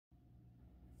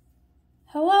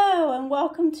Hello and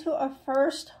welcome to our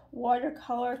first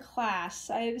watercolor class.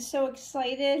 I am so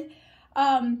excited.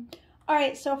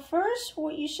 Alright, so first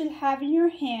what you should have in your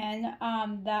hand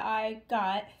that I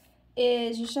got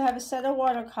is you should have a set of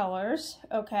watercolors,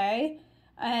 okay?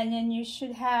 And then you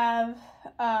should have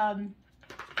a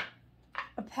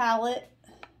palette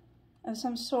of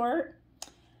some sort.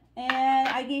 And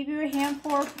I gave you a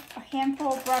handful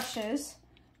of brushes.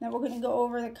 Now we're going to go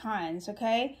over the kinds,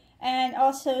 okay? And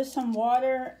also some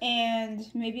water and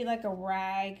maybe like a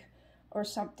rag or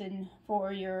something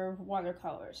for your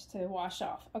watercolors to wash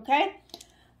off, okay?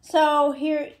 So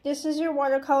here, this is your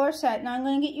watercolor set. Now I'm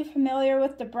going to get you familiar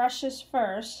with the brushes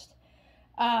first.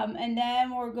 And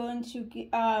then we're going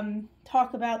to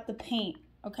talk about the paint,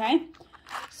 okay?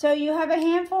 So you have a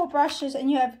handful of brushes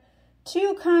and you have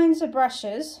two kinds of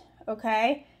brushes,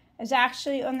 okay? It's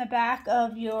actually on the back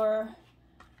of your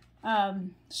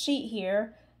sheet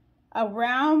here. A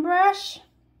round brush,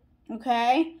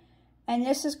 okay, and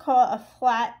this is called a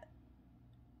flat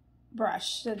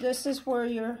brush. So this is where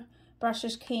your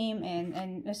brushes came in,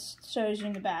 and this shows you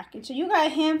in the back. And so you got a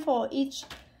handful of each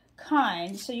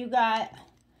kind. So you got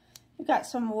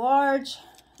some large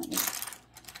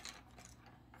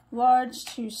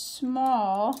to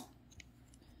small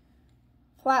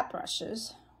flat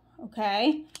brushes,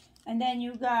 okay, and then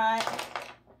you got.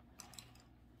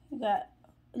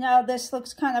 Now this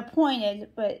looks kind of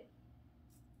pointed, but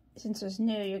since it's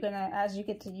new, you're gonna, as you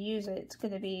get to use it, it's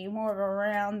gonna be more of a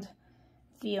round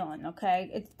feeling,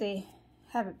 okay? They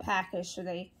have it packaged so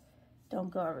they don't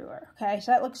go everywhere, okay?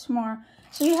 So that looks more,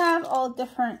 so you have all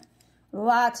different,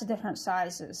 lots of different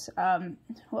sizes.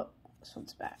 This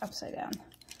one's back, upside down.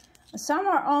 Some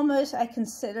are almost, I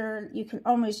consider, you can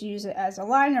almost use it as a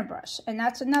liner brush, and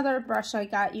that's another brush I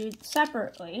got you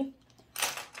separately.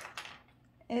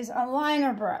 Is a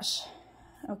liner brush,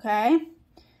 okay?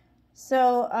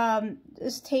 So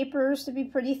this tapers to be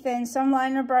pretty thin. Some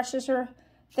liner brushes are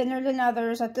thinner than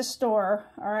others at the store,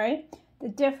 all right? The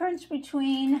difference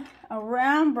between a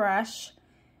round brush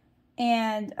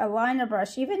and a liner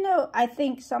brush, even though I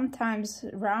think sometimes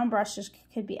round brushes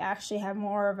could be actually have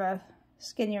more of a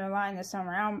skinnier line than some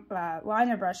round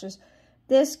liner brushes,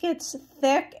 this gets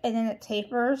thick and then it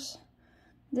tapers.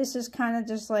 This is kind of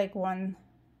just like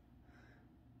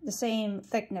the same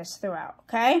thickness throughout,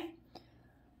 okay?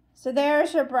 So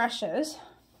there's your brushes.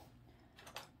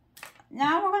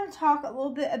 Now we're going to talk a little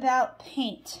bit about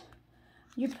paint.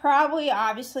 You probably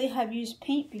obviously have used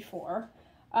paint before,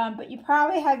 but you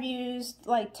probably have used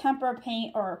like tempera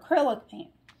paint or acrylic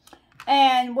paint.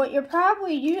 And what you're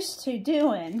probably used to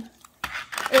doing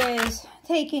is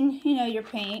taking, you know, your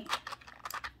paint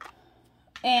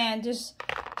and just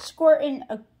squirting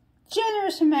a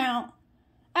generous amount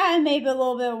and maybe a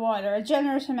little bit of water, a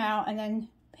generous amount, and then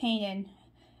painting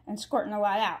and squirting a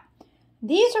lot out.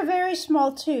 These are very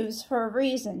small tubes for a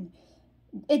reason.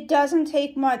 It doesn't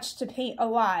take much to paint a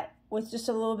lot with just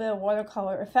a little bit of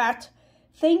watercolor. In fact,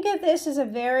 think of this as a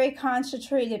very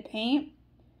concentrated paint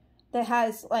that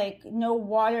has like no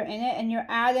water in it, and you're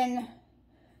adding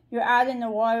the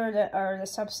water or the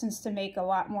substance to make a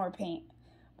lot more paint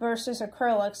versus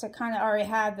acrylics that kind of already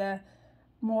have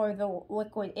more of the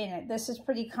liquid in it. This is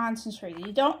pretty concentrated.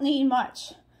 You don't need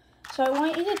much. So what I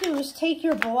want you to do is take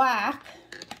your black,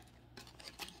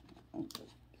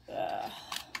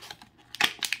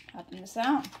 popping this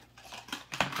out.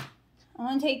 I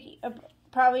want to take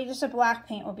probably just a black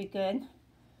paint will be good.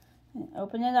 And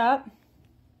open it up.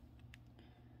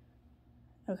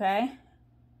 Okay.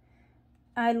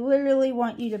 I literally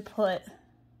want you to put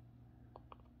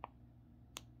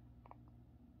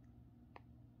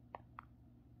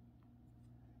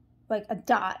like a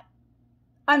dot.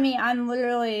 I mean,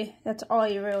 that's all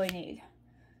you really need.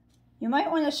 You might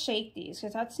want to shake these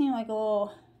because that seemed like a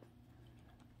little,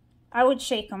 I would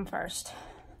shake them first.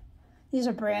 These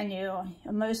are brand new.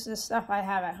 Most of the stuff I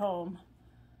have at home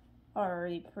are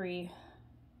already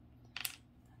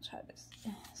try this.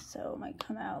 So it might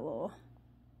come out a little.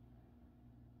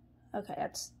 Okay,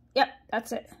 that's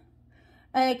it.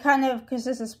 And it kind of, because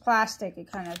this is plastic,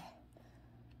 it kind of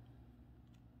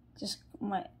just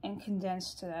went and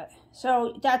condensed to that.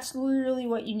 So that's literally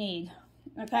what you need,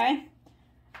 okay?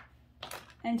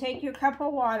 And take your cup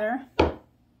of water.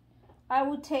 I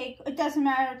would take, it doesn't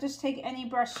matter, just take any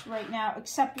brush right now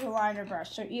except your liner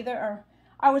brush. So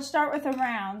I would start with a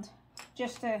round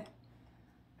just to,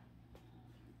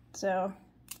 so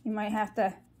you might have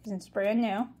to, because it's brand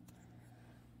new.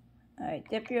 All right,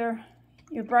 dip your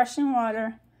brush in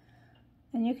water,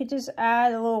 and you could just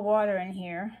add a little water in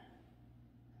here.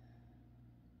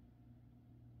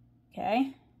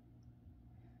 Okay.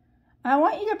 I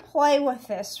want you to play with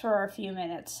this for a few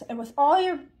minutes. And with all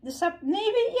your,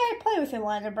 play with your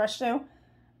liner brush too.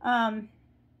 And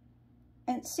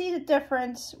see the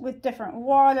difference with different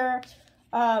water.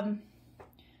 I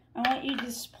want you to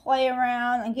just play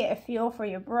around and get a feel for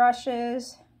your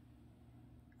brushes.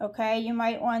 Okay, you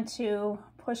might want to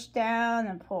push down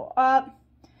and pull up.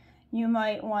 You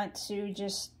might want to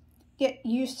just get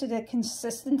used to the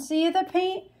consistency of the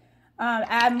paint.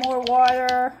 Add more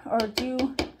water, or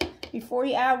before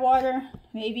you add water,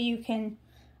 maybe you can,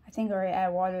 I think I already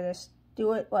add water, just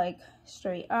do it like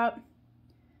straight up.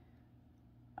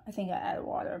 I think I added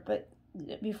water, but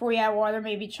before you add water,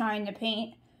 maybe trying to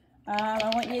paint.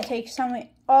 I want you to take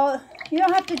you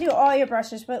don't have to do all your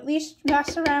brushes, but at least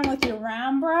mess around with your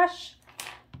round brush.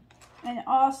 And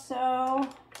also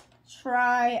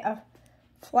try a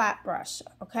flat brush,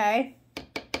 okay?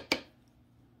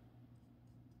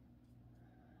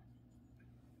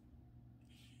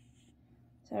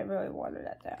 So I really water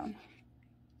that down.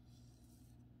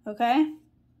 Okay?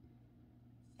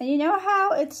 And you know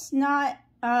how it's not,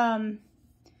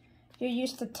 you're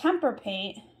used to temper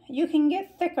paint. You can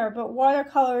get thicker, but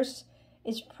watercolors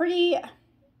is pretty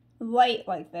light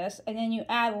like this, and then you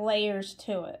add layers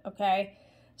to it, okay?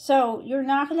 So you're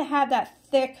not going to have that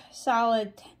thick,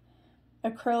 solid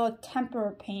acrylic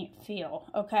temper paint feel,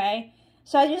 okay?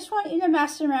 So I just want you to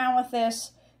mess around with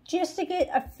this just to get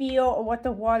a feel of what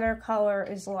the watercolor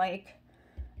is like.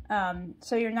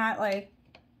 So you're not like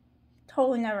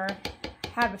totally never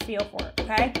have a feel for it,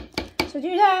 okay? So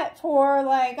do that for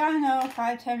like, I don't know,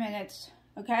 5-10 minutes,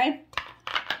 okay?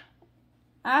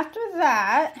 After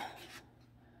that,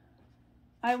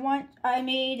 I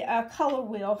made a color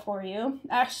wheel for you.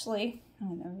 Actually,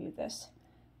 I'm gonna view this.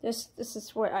 This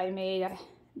is what I made.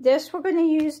 This we're gonna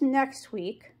use next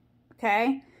week,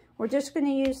 okay? We're just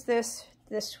gonna use this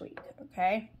week,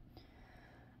 okay?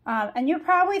 And you're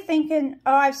probably thinking,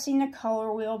 oh, I've seen a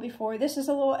color wheel before. This is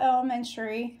a little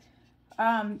elementary.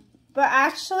 But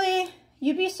actually,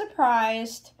 you'd be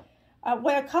surprised.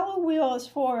 What a color wheel is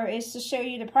for is to show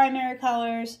you the primary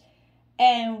colors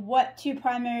and what two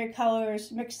primary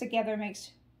colors mixed together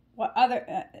makes what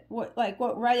other,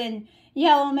 what red and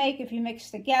yellow make if you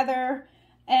mix together,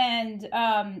 and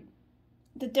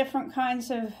the different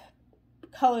kinds of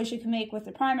colors you can make with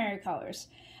the primary colors.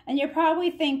 And you're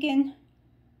probably thinking,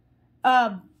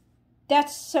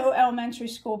 that's so elementary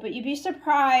school, but you'd be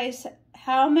surprised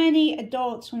how many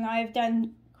adults, when I've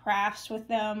done crafts with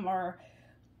them or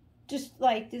just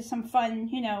like did some fun,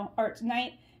 you know, art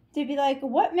night, they'd be like,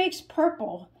 what makes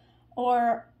purple?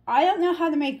 Or I don't know how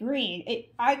to make green.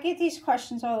 I get these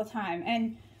questions all the time.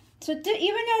 And so even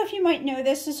though if you might know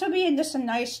this, this will be just a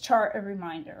nice chart, a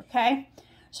reminder, okay?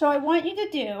 So I want you to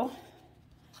do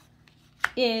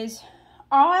is,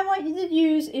 all I want you to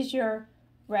use is your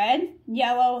red,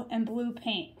 yellow, and blue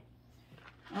paint.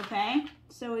 Okay,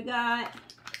 so we got,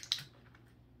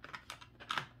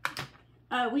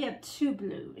 we have 2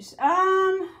 blues.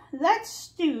 Let's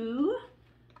do,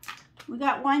 we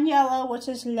got 1 yellow, which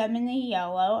is lemony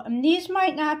yellow. And these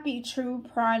might not be true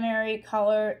primary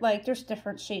color, like there's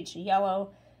different shades of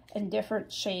yellow and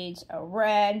different shades of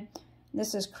red.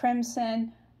 This is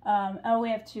crimson. Oh, we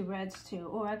have 2 reds too.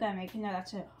 Oh, I gotta make, no,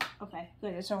 that's it. Okay,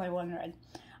 good, it's only 1 red.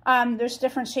 There's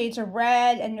different shades of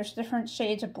red and there's different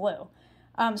shades of blue.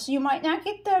 So you might not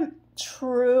get the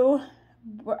true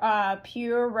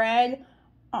pure red,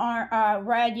 or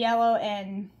red, yellow,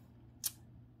 and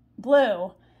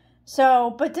blue.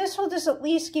 So, but this will just at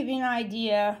least give you an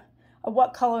idea of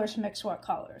what colors mix what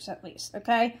colors, at least,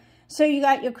 okay? So you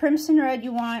got your crimson red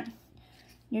you want,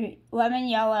 your lemon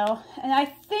yellow, and I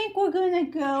think we're gonna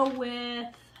go with,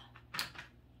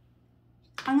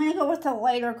 I'm going to go with the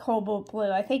lighter cobalt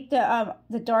blue. I think the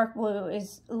dark blue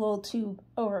is a little too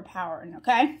overpowering,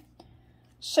 okay?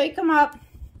 Shake them up.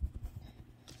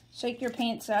 Shake your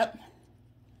paints up.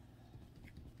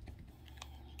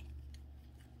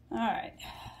 All right.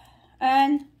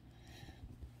 And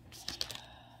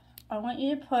I want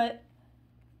you to put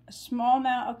a small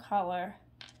amount of color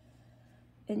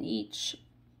in each.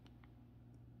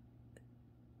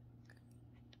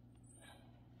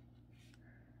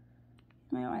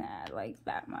 Might want to add like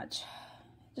that much,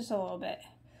 just a little bit.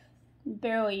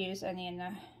 Barely use any in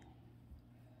the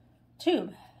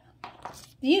tube.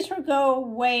 These will go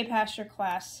way past your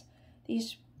class.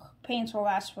 These paints will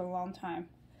last for a long time.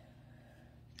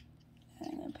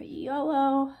 And I'm gonna put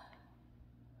yellow.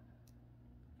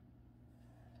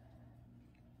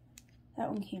 That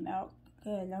one came out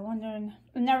good. I wonder,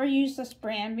 I've never used this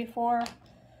brand before.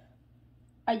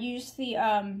 I used the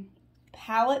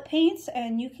palette paints,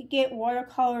 and you could get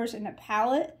watercolors in a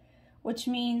palette, which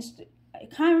means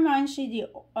it kind of reminds you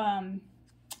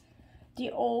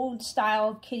the old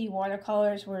style kitty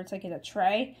watercolors where it's like in a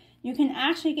tray. You can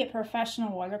actually get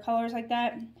professional watercolors like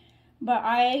that, but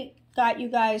I got you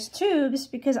guys tubes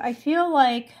because I feel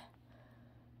like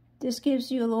this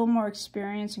gives you a little more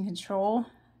experience and control,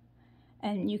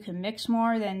 and you can mix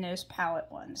more than those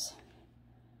palette ones.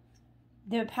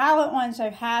 The palette ones, I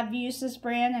have used this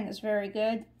brand and it's very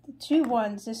good. The tube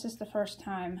ones, this is the first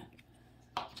time.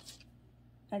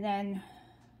 And then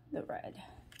the red.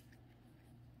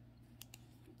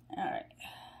 All right,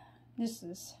 this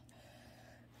is,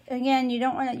 again, you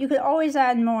don't want to, you could always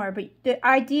add more, but the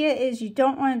idea is you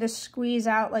don't want to just squeeze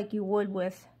out like you would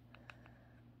with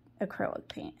acrylic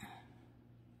paint.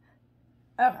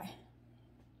 Okay.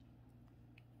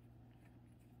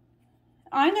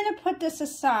 I'm going to put this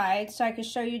aside so I can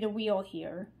show you the wheel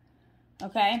here.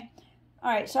 Okay.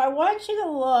 All right, so I want you to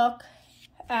look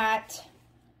at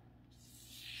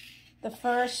the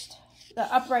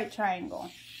upright triangle.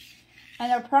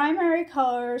 And our primary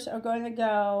colors are going to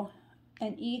go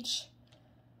in each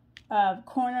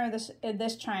corner of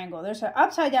this triangle. There's an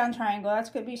upside down triangle. That's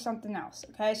going to be something else.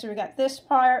 Okay, so we got this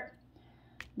part,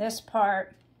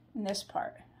 and this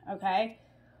part. Okay,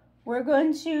 we're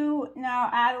going to now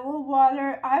add a little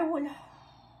water. I'm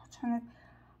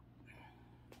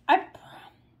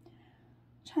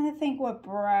trying to think what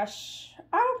brush.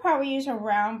 I would probably use a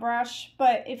round brush,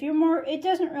 but if you're more, it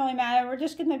doesn't really matter. We're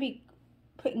just going to be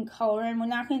putting color in. We're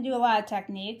not going to do a lot of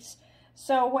techniques.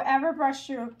 So whatever brush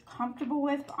you're comfortable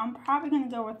with, I'm probably going to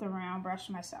go with the round brush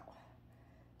myself,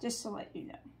 just to let you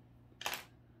know.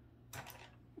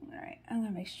 All right, I'm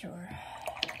going to make sure.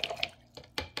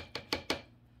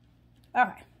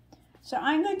 Okay, so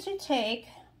I'm going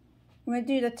to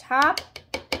do the top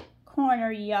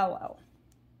corner yellow.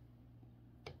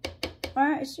 All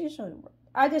right, it's usually,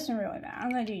 it doesn't really matter.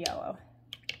 I'm going to do yellow.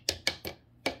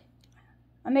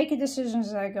 I'm making decisions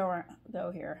as I go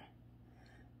here.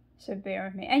 So bear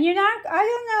with me. And you're not, I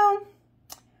don't know,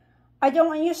 I don't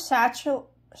want you to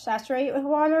saturate it with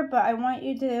water, but I want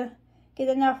you to get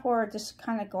enough where it just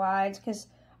kind of glides, because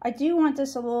I do want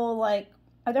this a little like,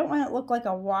 I don't want it to look like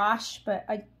a wash, but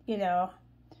I want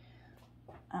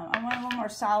a little more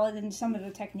solid in some of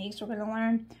the techniques we're going to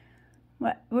learn.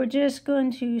 But we're just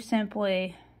going to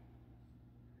simply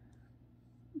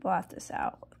blot this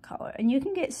out with color. And you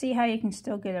can see how you can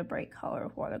still get a bright color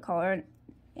with watercolor.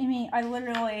 I mean, I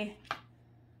literally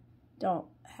don't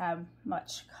have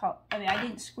much color. I mean, I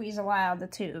didn't squeeze a lot out of the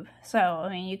tube. So, I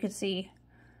mean, you could see.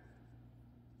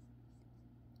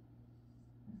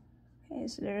 Okay,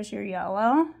 so there's your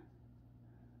yellow.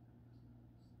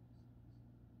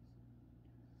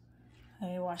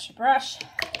 Okay, wash your brush.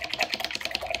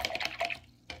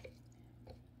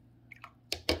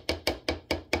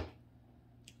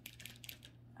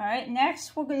 All right,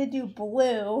 next we're going to do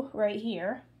blue right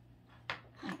here.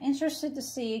 I'm interested to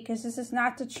see, because this is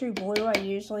not the true blue I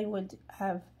usually would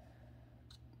have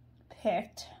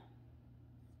picked.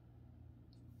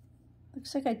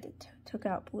 Looks like I took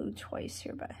out blue twice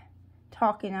here, but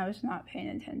talking I was not paying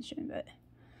attention. But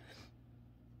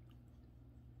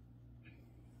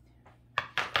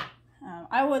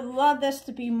I would love this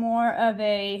to be more of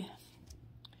a,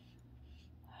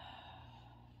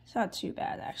 it's not too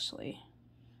bad actually.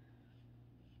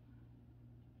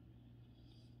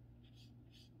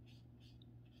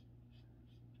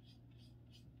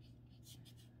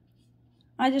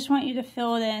 I just want you to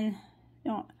fill it in.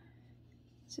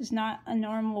 This is not a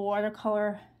normal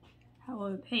watercolor how I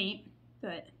would paint,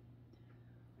 but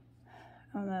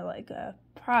on like a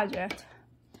project,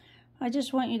 I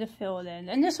just want you to fill it in.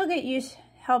 And this will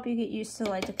help you get used to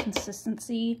like the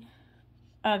consistency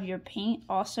of your paint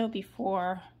also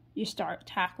before you start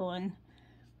tackling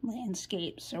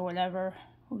landscapes or whatever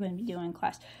we're going to be doing in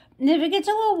class. And if it gets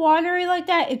a little watery like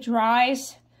that, it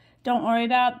dries. Don't worry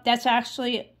about it. That's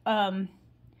actually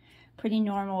pretty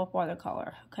normal with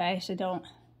watercolor, okay? So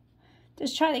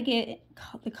just try to get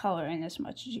the color in as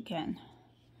much as you can,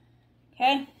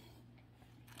 okay?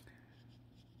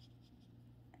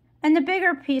 And the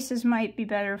bigger pieces might be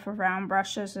better for round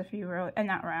brushes if you really, and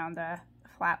not round,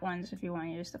 flat ones if you want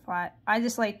to use the flat. I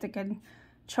just like to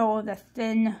control the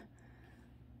thin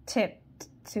tip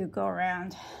to go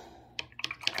around.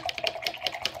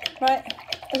 But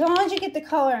as long as you get the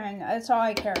color in, that's all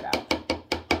I care about.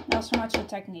 Not so much the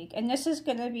technique. And this is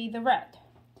going to be the red.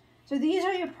 So these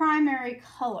are your primary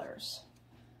colors.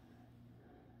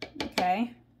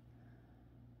 Okay.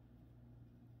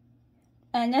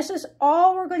 And this is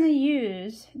all we're going to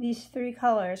use, these three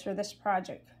colors for this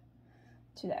project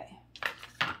today.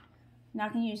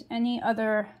 Not going to use any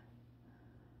other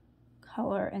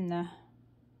color in the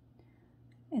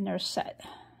in their set.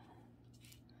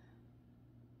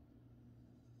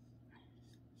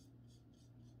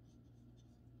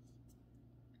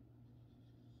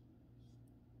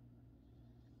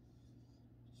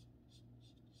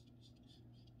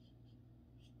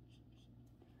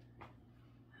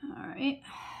 All right.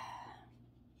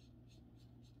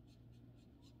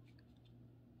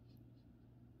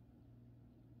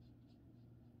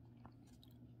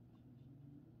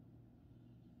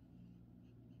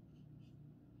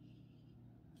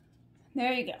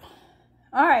 There you go.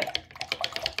 All right.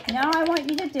 Now I want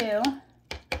you to do,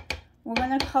 we're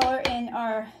going to color in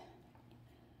our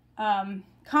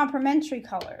complementary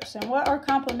colors. And what are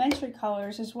complementary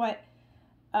colors is what,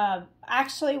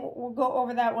 actually we'll go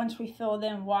over that once we fill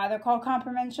in why they're called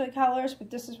complementary colors,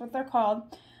 but this is what they're called.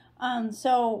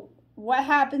 So what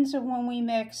happens when we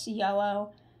mix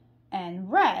yellow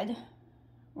and red,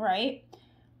 right?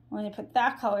 We're going to put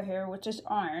that color here, which is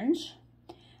orange.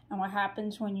 And what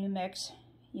happens when you mix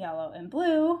yellow and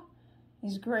blue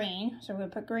is green. So we're going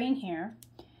to put green here.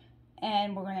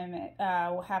 And we're going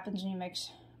to, what happens when you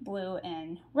mix blue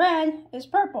and red is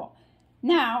purple.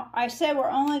 Now, I said we're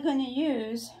only going to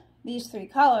use these three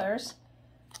colors.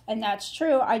 And that's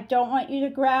true. I don't want you to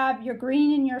grab your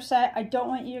green in your set. I don't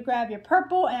want you to grab your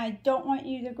purple. And I don't want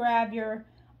you to grab your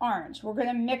orange. We're going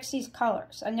to mix these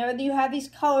colors. I know that you have these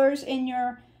colors in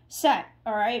your set,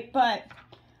 all right? But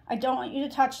I don't want you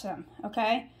to touch them,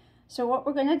 okay? So what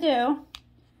we're going to do,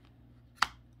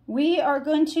 we are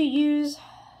going to use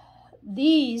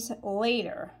these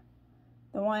later.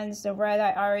 The ones, the red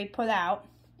I already put out,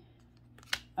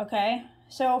 okay?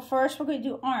 So first we're going to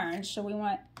do orange, so we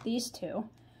want these two.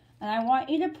 And I want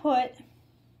you to put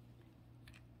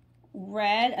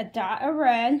red, a dot of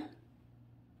red,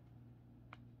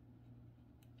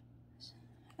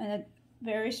 and a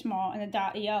very small, and a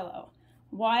dot of yellow.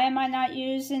 Why am I not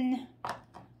using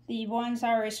the ones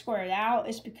I already squared out?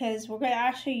 Is because we're going to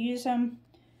actually use them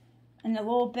in a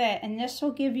little bit. And this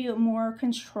will give you more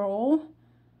control,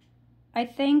 I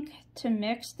think, to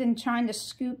mix than trying to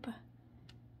scoop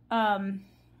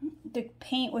the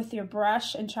paint with your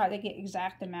brush and try to get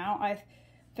exact amount. I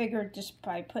figured just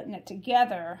by putting it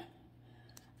together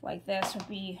like this would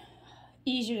be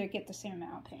easier to get the same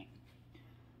amount of paint.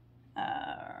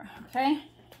 Okay.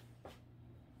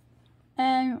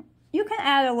 And you can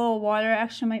add a little water,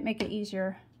 actually might make it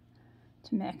easier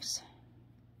to mix.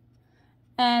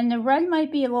 And the red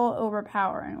might be a little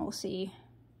overpowering, we'll see.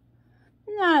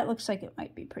 No, it looks like it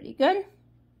might be pretty good.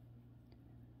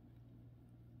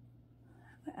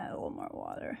 Add a little more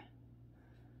water.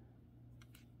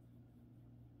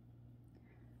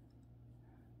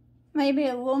 Maybe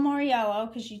a little more yellow,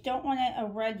 because you don't want it a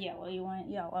red yellow, you want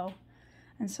it yellow.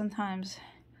 And sometimes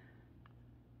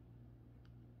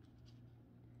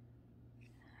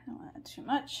I don't want it too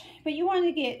much, but you want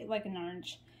to get like an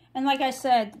orange. And like I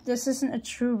said, this isn't a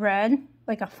true red,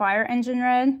 like a fire engine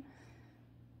red.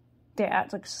 There,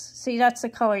 it looks, see, that's the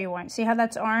color you want. See how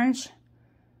that's orange?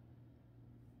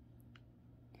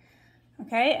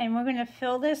 Okay, and we're going to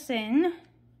fill this in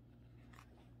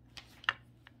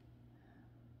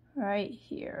right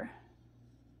here.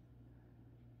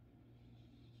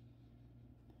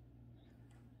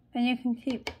 And you can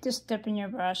keep just dipping your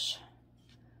brush.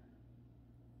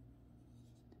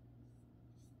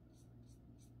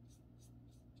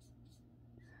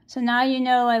 So now you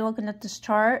know, by looking at this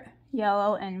chart,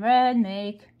 yellow and red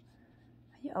make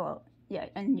yellow, yeah,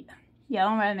 and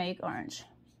yellow and red make orange.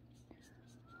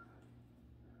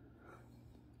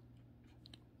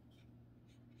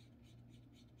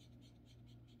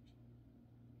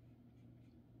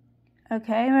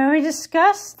 Okay, we already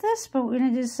discussed this, but we're going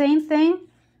to do the same thing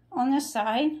on this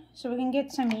side. So we can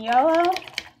get some yellow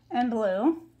and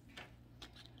blue.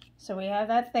 So we have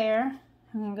that there.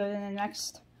 I'm going to go to the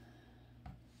next.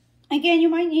 Again, you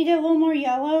might need a little more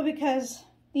yellow because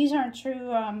these aren't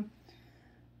true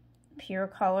pure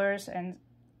colors, and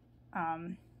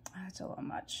that's a little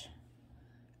much.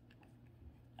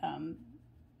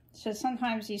 So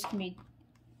sometimes these can be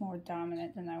more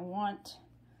dominant than I want.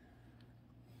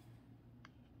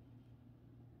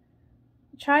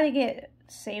 Try to get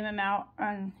the same amount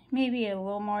on, maybe a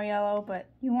little more yellow, but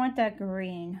you want that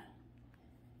green.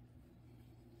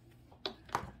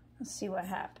 Let's see what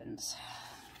happens.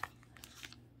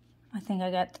 I think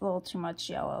I got a little too much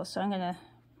yellow, so I'm gonna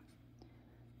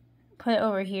put it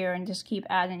over here and just keep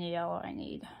adding the yellow I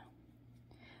need.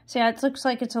 See, it looks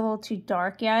like it's a little too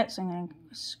dark yet, so I'm gonna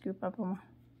scoop up more.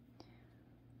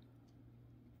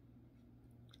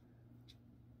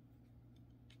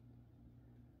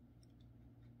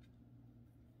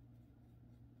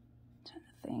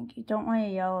 Think you don't want a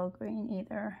yellow green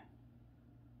either.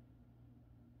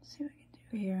 Let's see what I can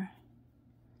do here.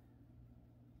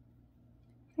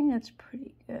 I think that's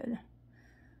pretty good.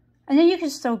 And then you can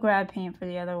still grab paint for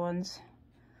the other ones.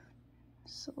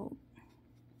 So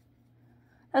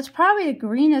that's probably the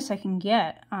greenest I can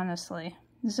get, honestly.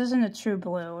 This isn't a true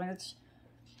blue, and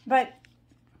but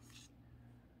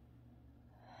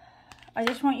I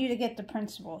just want you to get the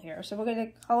principle here. So we're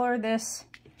gonna color this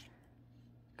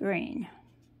green.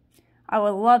 I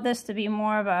would love this to be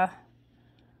more of a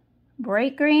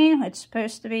bright green. It's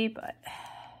supposed to be, but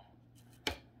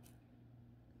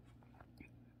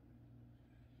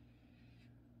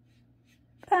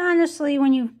honestly,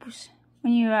 when you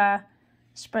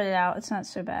spread it out, it's not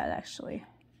so bad, actually.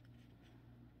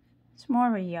 It's more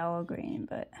of a yellow green,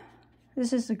 but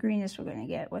this is the greenest we're going to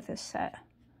get with this set.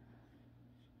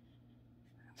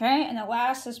 Okay, and the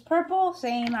last is purple,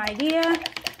 same idea.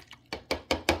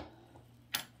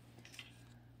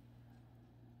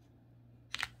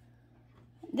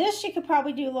 This you could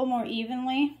probably do a little more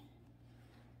evenly.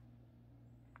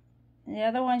 The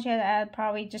other ones you had to add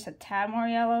probably just a tad more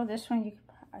yellow. This one you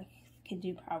could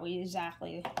do probably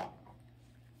exactly.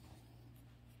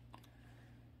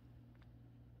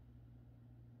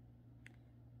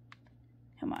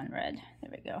 Come on, red.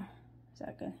 There we go. Is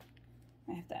that good?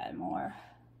 I have to add more.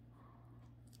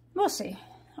 We'll see.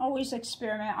 Always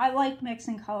experiment. I like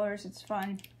mixing colors. It's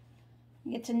fun.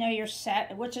 You get to know your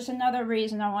set, which is another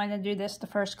reason I wanted to do this the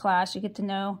first class. You get to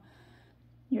know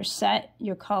your set,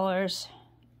 your colors.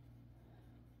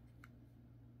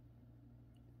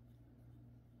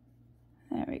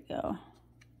 There we go.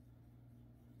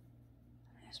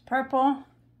 There's purple.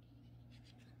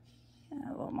 Add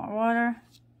a little more water.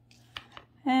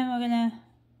 And we're gonna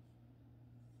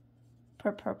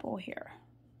put purple here.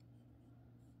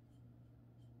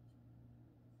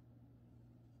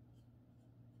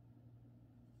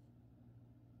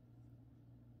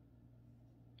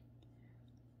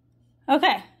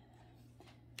 Okay,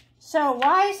 so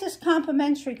why is this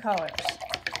complementary colors?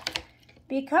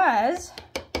 Because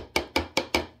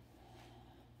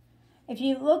if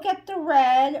you look at the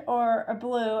red or a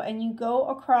blue and you go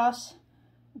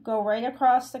right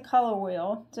across the color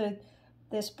wheel, so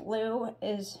this blue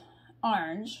is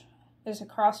orange, is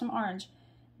across from orange.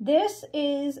 This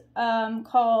is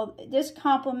this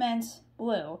complements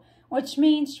blue, which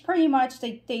means pretty much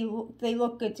they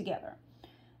look good together.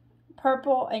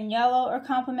 Purple and yellow are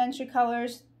complementary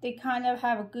colors. They kind of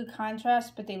have a good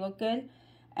contrast, but they look good.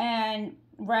 And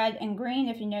red and green,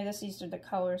 if you notice, these are the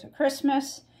colors of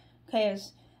Christmas. Okay,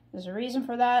 there's a reason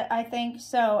for that, I think.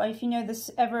 So if you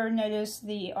ever notice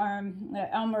the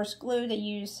Elmer's glue, they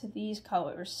use these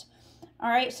colors. All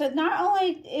right, so not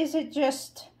only is it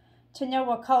just to know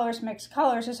what colors mix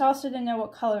colors, it's also to know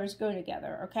what colors go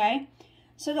together, okay?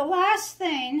 So the last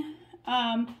thing,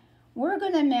 we're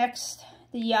gonna mix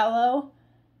the yellow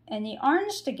and the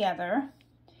orange together,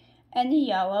 and the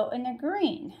yellow and the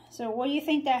green. So what do you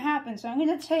think that happens? So I'm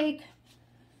gonna take,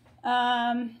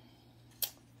 all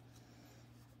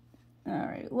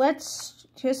right, this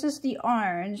is the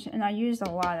orange, and I used a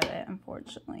lot of it,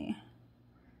 unfortunately.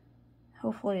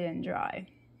 Hopefully it didn't dry.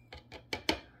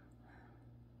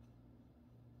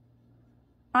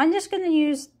 I'm just gonna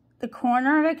use the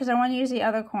corner of it because I want to use the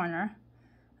other corner.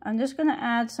 I'm just gonna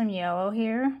add some yellow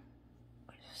here.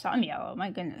 Some yellow,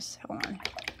 my goodness, hold on.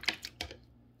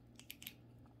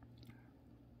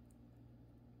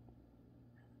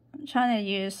 I'm trying to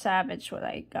use Savage what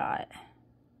I got.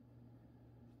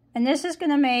 And this is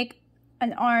gonna make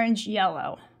an orange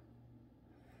yellow.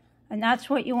 And that's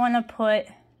what you wanna put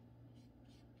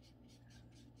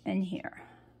in here.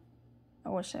 I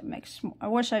wish I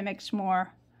mixed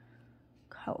more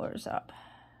colors up.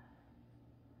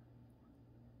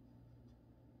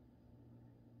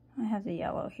 I have the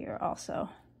yellow here also.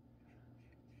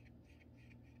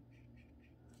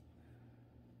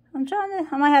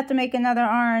 I might have to make another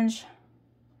orange,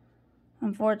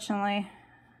 unfortunately.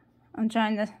 I'm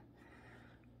trying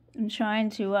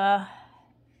to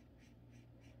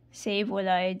save what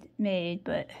I made,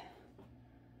 but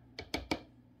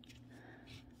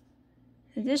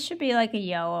this should be like a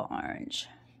yellow orange.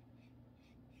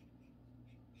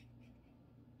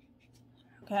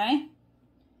 Okay.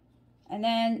 And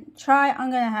then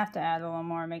I'm gonna have to add a little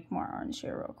more, make more orange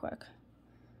here real quick.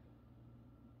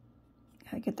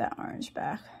 Gotta get that orange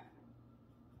back.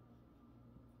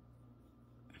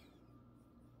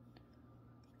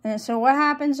 And so what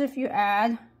happens if you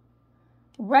add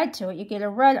red to it? You get a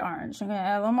red orange. I'm gonna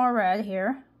add a little more red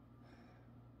here.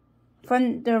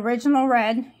 From the original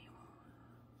red.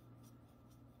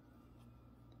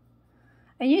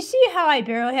 And you see how I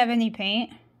barely have any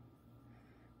paint?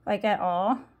 Like at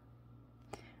all?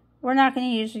 we're not going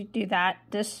to usually do that,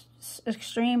 this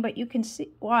extreme, but you can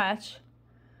see, watch,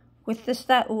 with this,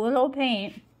 that little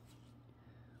paint.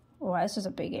 Oh, this is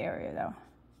a big area though.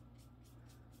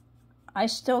 I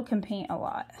still can paint a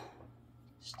lot.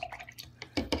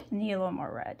 I need a little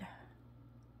more red.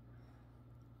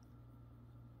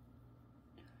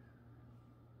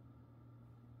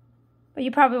 But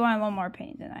you probably want a little more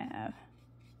paint than I have.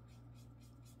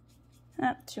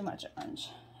 Not too much orange.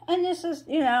 And this is,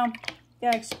 you know, you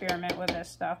gotta experiment with this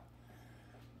stuff.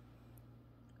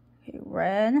 Okay,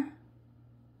 red.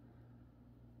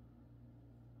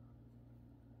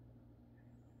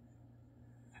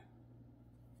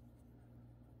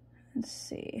 Let's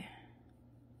see.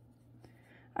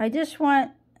 I just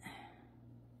want,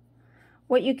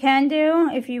 what you can do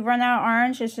if you run out of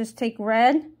orange is just take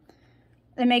red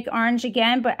and make orange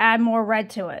again, but add more red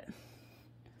to it.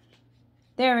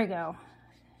 There we go.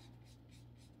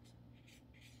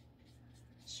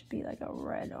 Should be like a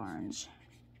red orange.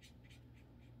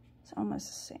 It's almost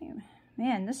the same.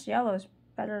 Man, this yellow is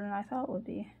better than I thought it would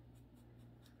be.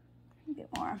 Get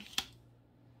more.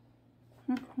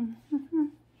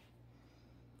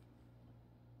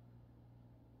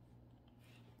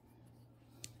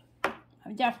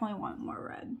 I definitely want more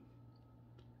red.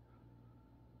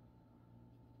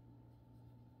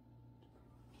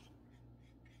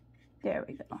 There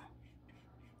we go.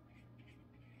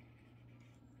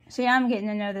 See, I'm getting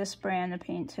to know this brand of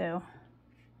paint too.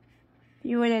 If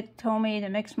you would have told me to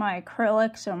mix my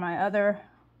acrylics or my other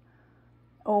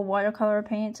old watercolor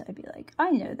paints, I'd be like,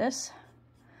 I know this.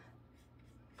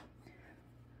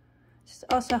 Just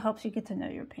also helps you get to know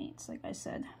your paints, like I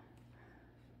said.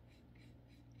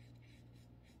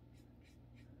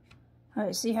 All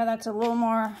right, see how that's a little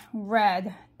more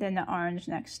red than the orange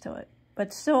next to it,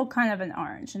 but still kind of an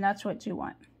orange, and that's what you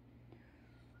want.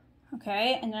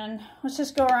 Okay, and then let's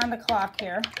just go around the clock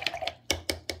here.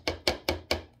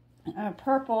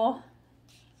 Purple,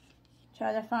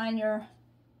 try to find your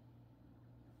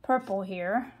purple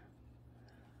here.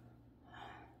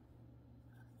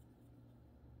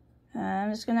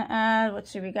 I'm just gonna add, let's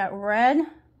see, we got red.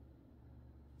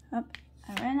 Oh,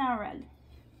 I ran out of red.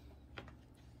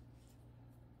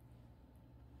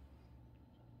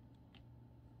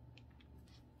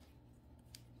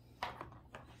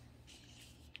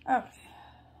 Okay.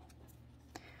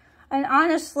 And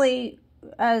honestly,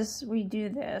 as we do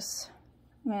this,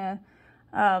 yeah,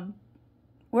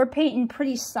 we're painting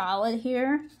pretty solid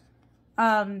here.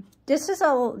 This is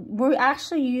we're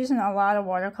actually using a lot of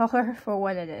watercolor for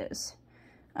what it is.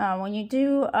 When you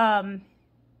do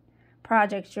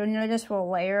projects, you'll notice we'll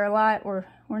layer a lot. We're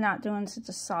not doing such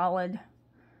a solid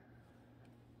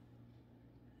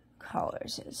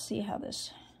colors. Let's see how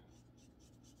this.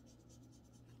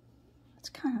 It's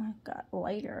kind of got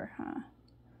lighter, huh?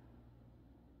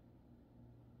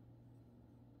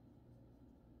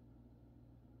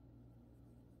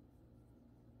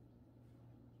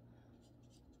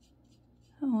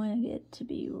 I want to get it to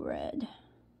be red.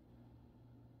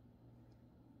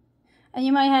 And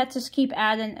you might have to just keep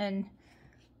adding, and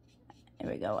there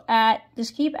we go.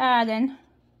 Just keep adding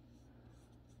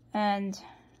and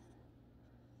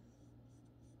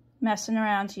messing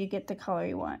around till you get the color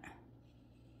you want.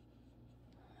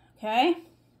 Okay,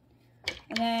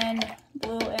 and then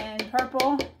blue and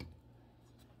purple,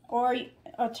 or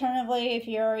alternatively, if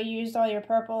you already used all your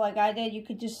purple like I did, you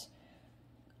could just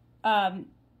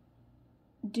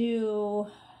do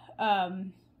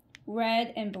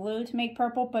red and blue to make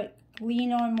purple, but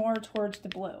lean on more towards the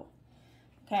blue.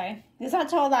 Okay, because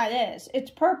that's all that is. It's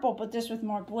purple, but just with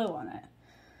more blue on it.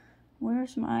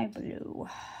 Where's my blue?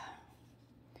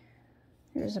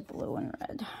 Here's a blue and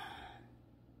red.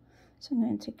 So I'm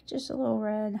going to take just a little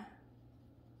red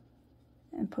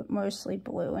and put mostly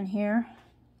blue in here.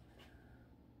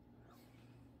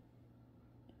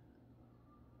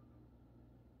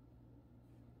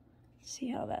 See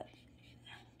how that,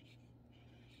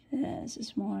 this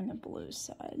is more on the blue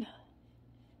side.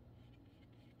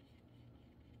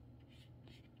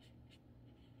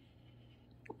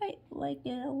 I like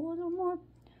it a little more.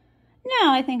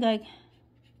 No, I think I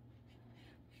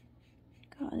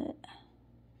got it.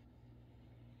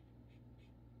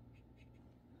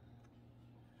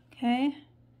 Okay.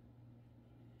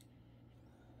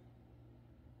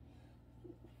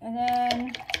 And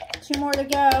then 2 more to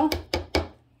go.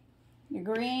 The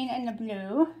green and the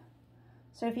blue.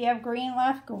 So if you have green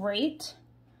left, great.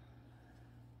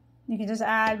 You can just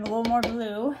add a little more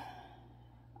blue.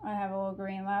 I have a little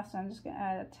green left, so I'm just going to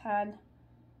add a tad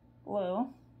blue.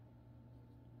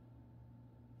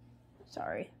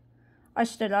 Sorry. I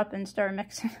stood up and started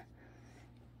mixing.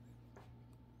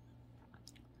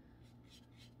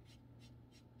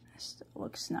 Still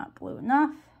looks not blue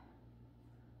enough.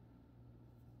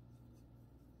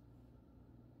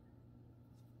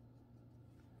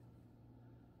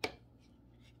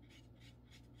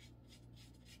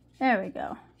 There we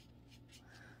go.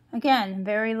 Again,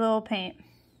 very little paint.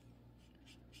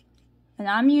 And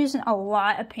I'm using a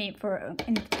lot of paint for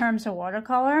in terms of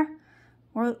watercolor.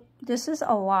 This is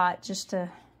a lot just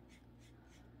to...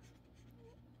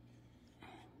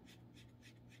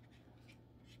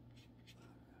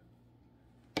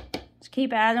 Just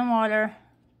keep adding water.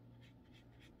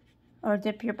 Or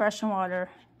dip your brush in water.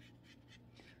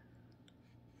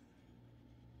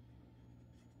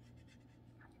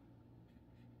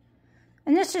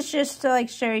 And this is just to like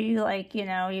show you, like, you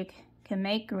know, you can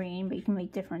make green, but you can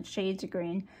make different shades of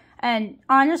green. And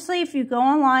honestly, if you go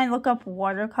online, look up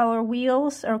watercolor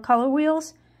wheels or color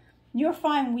wheels, you'll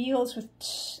find wheels with,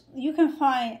 you can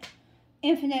find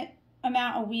infinite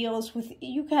amount of wheels with,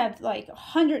 you could have like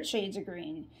 100 shades of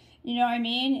green. You know what I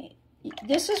mean?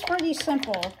 This is pretty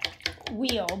simple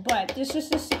wheel, but this is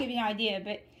just to give you an idea,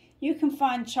 but you can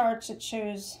find charts that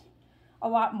shows a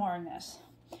lot more in this.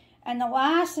 And the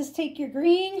last is take your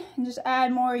green and just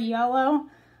add more yellow.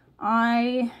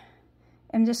 I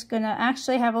am just going to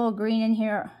actually have a little green in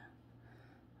here.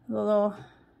 A little,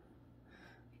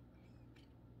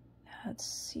 let's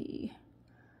see.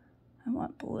 I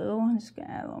want blue. I'm just going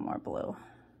to add a little more blue.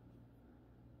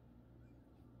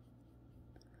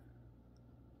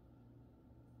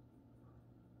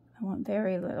 I want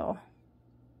very little.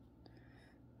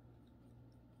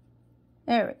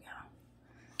 There we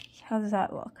go. How does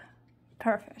that look?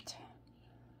 Perfect.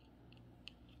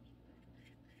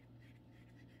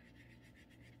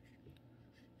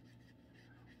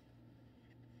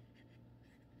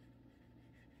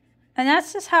 And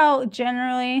that's just how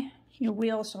generally your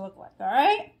wheels should look like, all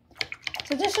right?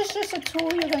 So this is just a tool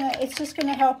it's just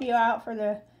gonna help you out for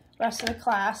the rest of the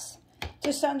class.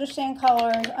 Just to understand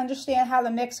colors, understand how to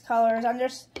mix colors,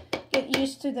 get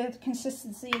used to the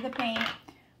consistency of the paint,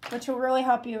 which will really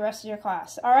help you the rest of your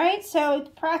class. All right, so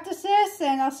practice this,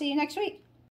 and I'll see you next week.